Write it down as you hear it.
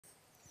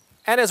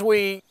And as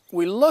we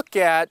look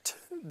at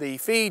the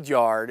feed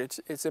yard,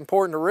 it's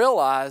important to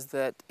realize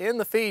that in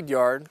the feed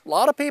yard, a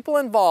lot of people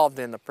involved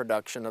in the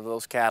production of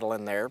those cattle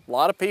in there, a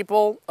lot of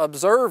people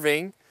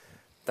observing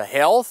the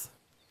health,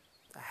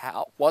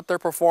 what their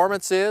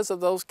performance is of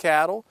those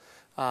cattle.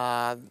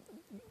 Our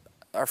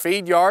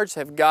feed yards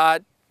have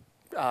got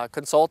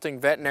consulting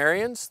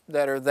veterinarians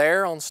that are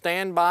there on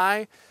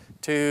standby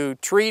to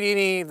treat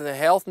any of the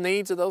health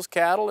needs of those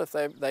cattle if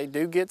they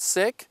do get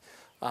sick.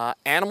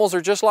 Animals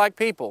are just like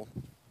people.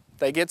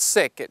 They get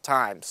sick at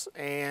times,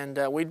 and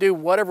we do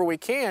whatever we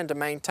can to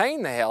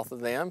maintain the health of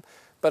them,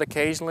 but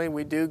occasionally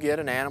we do get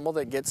an animal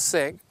that gets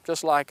sick,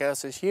 just like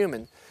us as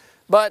humans.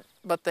 But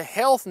the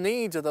health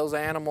needs of those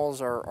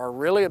animals are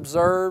really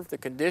observed, the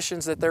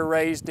conditions that they're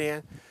raised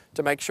in,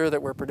 to make sure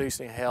that we're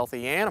producing a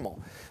healthy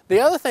animal. The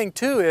other thing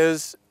too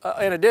is,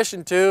 in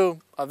addition to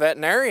a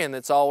veterinarian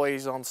that's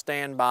always on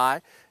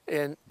standby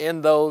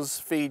in those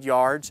feed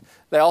yards,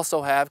 they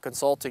also have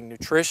consulting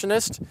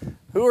nutritionists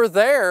who are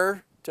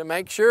there to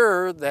make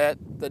sure that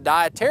the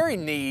dietary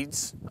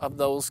needs of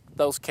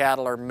those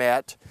cattle are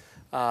met,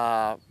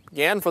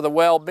 again for the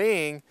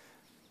well-being,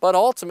 but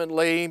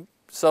ultimately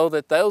so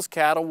that those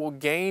cattle will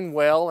gain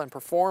well and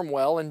perform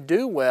well and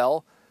do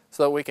well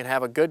so that we can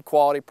have a good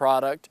quality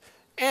product.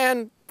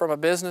 And from a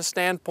business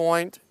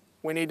standpoint,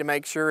 we need to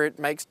make sure it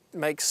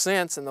makes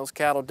sense and those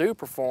cattle do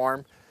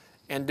perform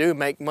and do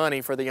make money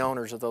for the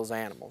owners of those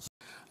animals.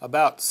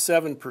 About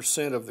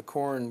 7% of the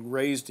corn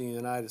raised in the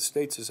United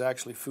States is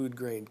actually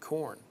food-grade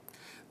corn.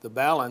 The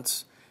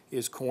balance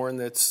is corn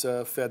that's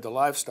fed to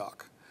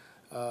livestock.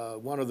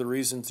 One of the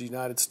reasons the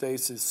United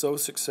States is so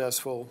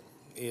successful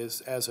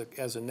is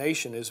as a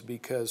nation is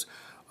because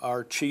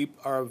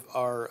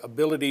our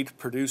ability to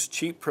produce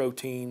cheap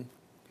protein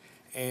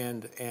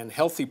and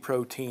healthy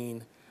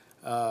protein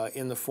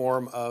in the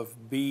form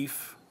of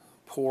beef,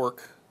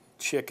 pork,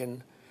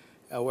 chicken,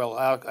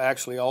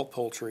 actually all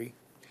poultry,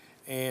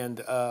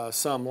 and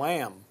some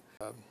lamb.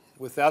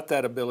 Without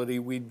that ability,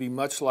 we'd be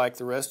much like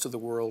the rest of the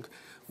world,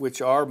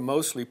 which are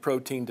mostly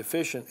protein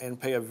deficient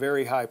and pay a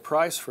very high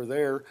price for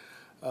that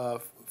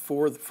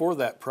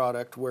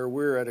product, where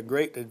we're at a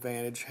great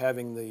advantage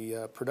having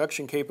the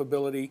production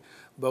capability,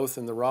 both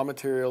in the raw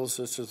materials,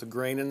 such as the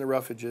grain and the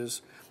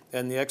roughages,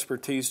 and the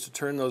expertise to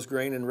turn those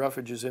grain and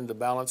roughages into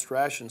balanced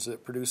rations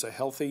that produce a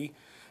healthy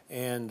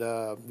and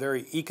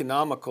very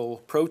economical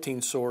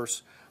protein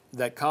source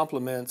that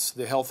complements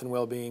the health and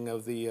well-being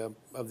of the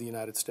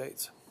United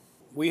States.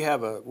 We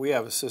have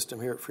a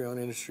system here at Freon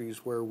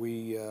Industries where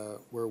we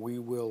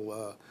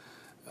will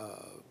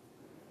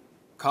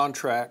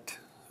contract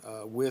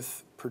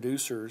with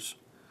producers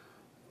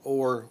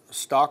or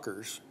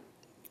stockers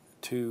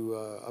to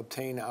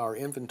obtain our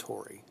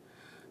inventory.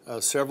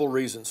 Several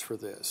reasons for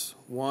this.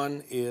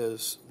 One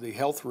is the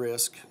health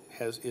risk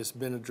has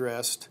been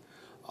addressed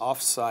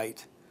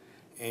off-site,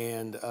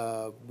 and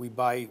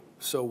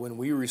so when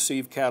we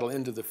receive cattle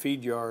into the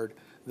feed yard,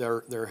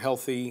 they're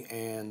healthy,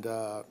 and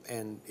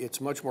it's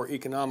much more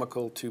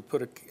economical to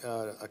put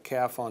a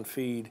calf on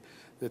feed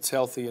that's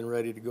healthy and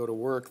ready to go to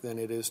work than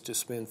it is to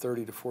spend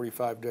 30 to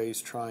 45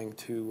 days trying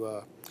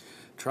to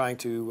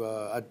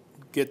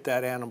get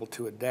that animal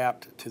to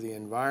adapt to the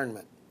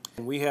environment.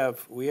 And we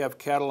have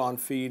cattle on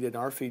feed in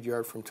our feed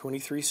yard from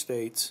 23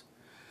 states,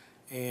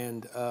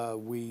 and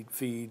we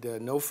feed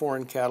no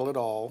foreign cattle at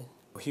all.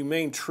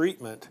 Humane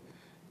treatment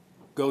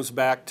goes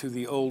back to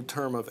the old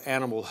term of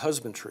animal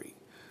husbandry.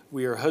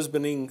 We are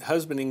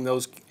husbanding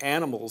those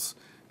animals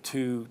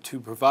to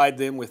provide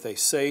them with a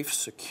safe,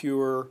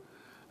 secure,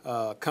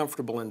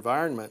 comfortable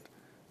environment,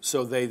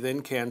 so they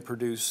then can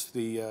produce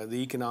the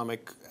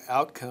economic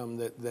outcome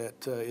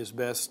that is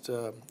best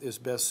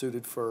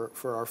suited for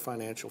our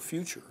financial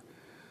future.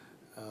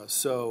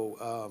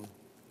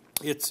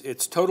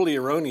 It's totally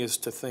erroneous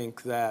to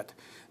think that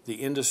the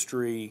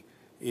industry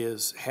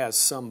has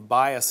some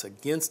bias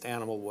against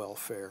animal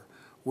welfare.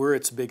 We're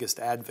its biggest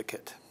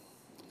advocate,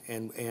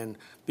 and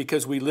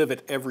because we live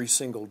it every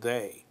single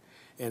day,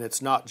 and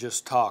it's not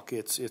just talk;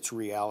 it's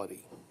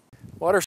reality. What are